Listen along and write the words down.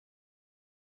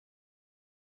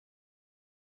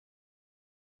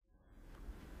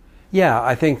Yeah,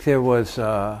 I think there was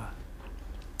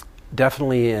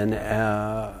definitely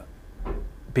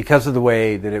because of the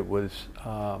way that it was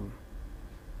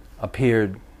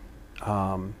appeared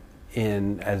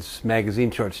in as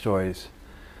magazine short stories,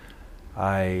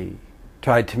 I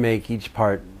tried to make each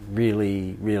part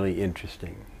really, really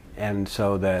interesting, and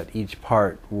so that each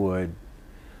part would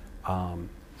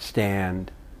stand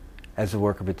as a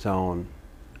work of its own,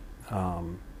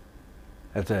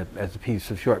 as a piece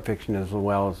of short fiction as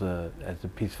well as a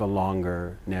piece of a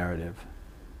longer narrative.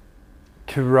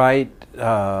 To write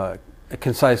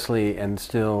concisely and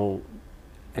still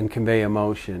and convey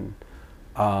emotion,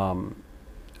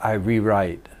 I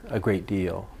rewrite a great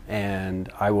deal,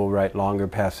 and I will write longer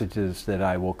passages that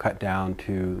I will cut down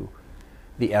to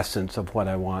the essence of what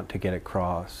I want to get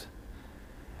across.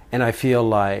 And I feel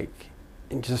like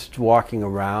just walking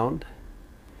around,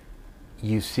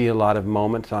 you see a lot of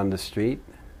moments on the street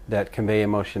that convey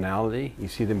emotionality. You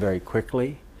see them very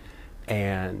quickly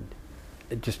and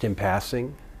just in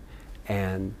passing.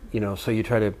 And, so you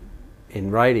try to,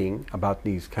 in writing about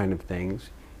these kind of things,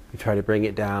 you try to bring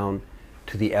it down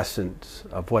to the essence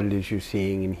of what it is you're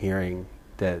seeing and hearing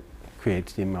that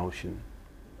creates the emotion.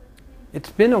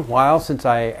 It's been a while since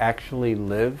I actually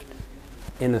lived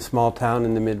in a small town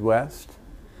in the Midwest.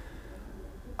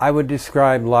 I would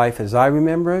describe life as I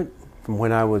remember it from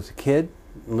when I was a kid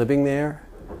living there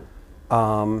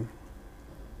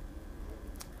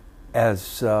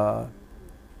as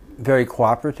very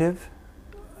cooperative,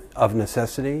 of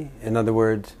necessity. In other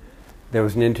words, there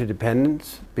was an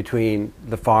interdependence between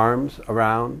the farms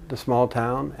around the small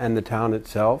town and the town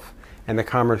itself and the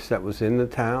commerce that was in the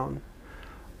town.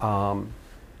 And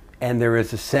there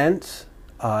is a sense,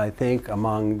 I think,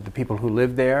 among the people who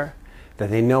live there that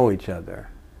they know each other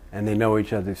and they know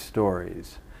each other's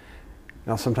stories.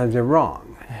 Now, sometimes they're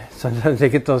wrong. Sometimes they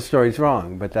get those stories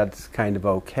wrong, but that's kind of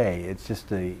okay. It's just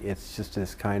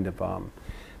this kind of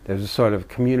there's a sort of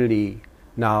community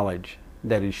knowledge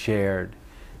that is shared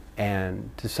and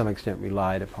to some extent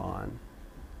relied upon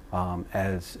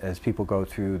as people go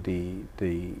through the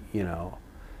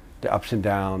ups and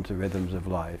downs, the rhythms of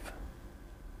life.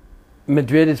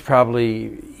 Madrid is probably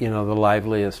the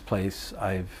liveliest place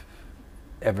I've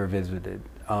ever visited.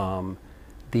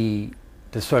 The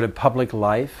sort of public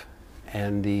life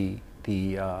and the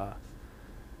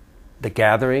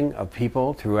gathering of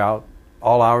people throughout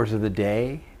all hours of the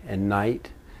day and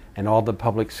night and all the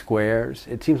public squares.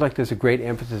 It seems like there's a great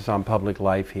emphasis on public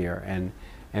life here and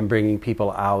bringing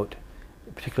people out,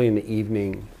 particularly in the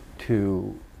evening,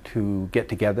 to get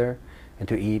together and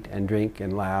to eat and drink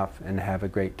and laugh and have a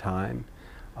great time.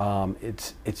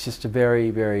 It's just a very,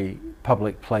 very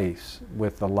public place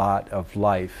with a lot of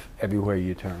life everywhere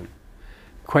you turn.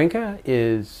 Cuenca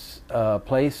is a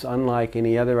place unlike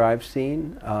any other I've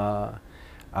seen. I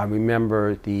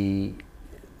remember the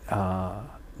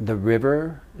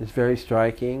river is very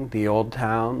striking, the old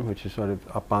town, which is sort of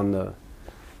up on the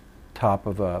top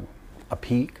of a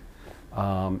peak,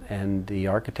 and the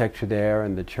architecture there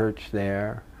and the church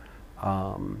there,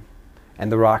 and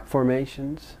the rock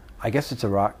formations. I guess it's a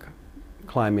rock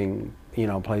climbing,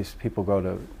 place people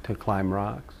go to climb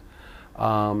rocks.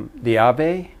 The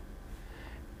Ave,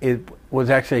 it was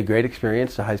actually a great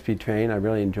experience, the high-speed train. I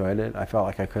really enjoyed it. I felt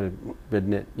like I could have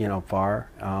ridden it, far.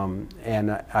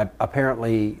 And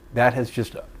apparently that has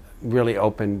just really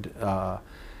opened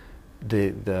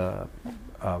the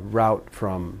route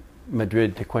from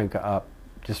Madrid to Cuenca up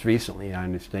just recently, I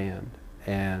understand.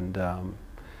 And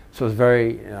so it was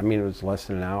it was less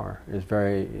than an hour. It was a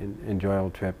very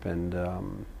enjoyable trip,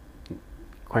 and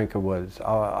Cuenca was,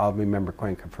 I'll remember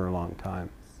Cuenca for a long time.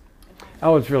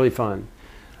 Oh, it was really fun.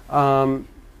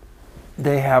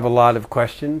 They have a lot of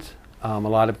questions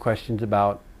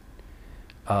about,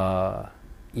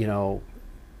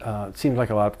 it seems like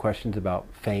a lot of questions about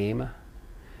fame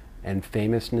and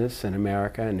famousness in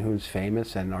America and who's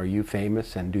famous and are you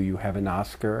famous and do you have an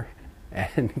Oscar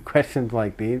and questions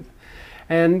like these.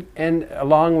 And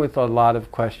along with a lot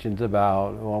of questions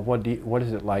about, well, what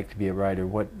is it like to be a writer?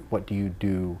 What do you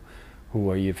do?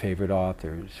 Who are your favorite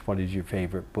authors? What is your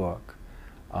favorite book?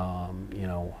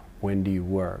 When do you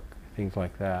work? Things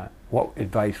like that. What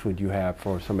advice would you have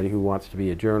for somebody who wants to be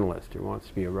a journalist or wants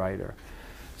to be a writer?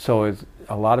 So it's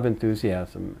a lot of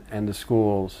enthusiasm, and the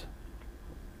schools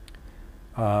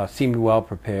seemed well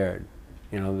prepared.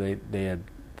 They had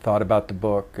thought about the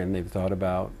book, and they've thought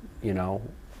about their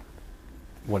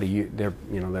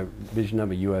vision of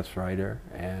a U.S. writer,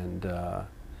 and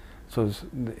so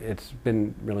it's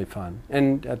been really fun.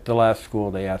 And at the last school,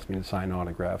 they asked me to sign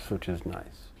autographs, which is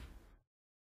nice.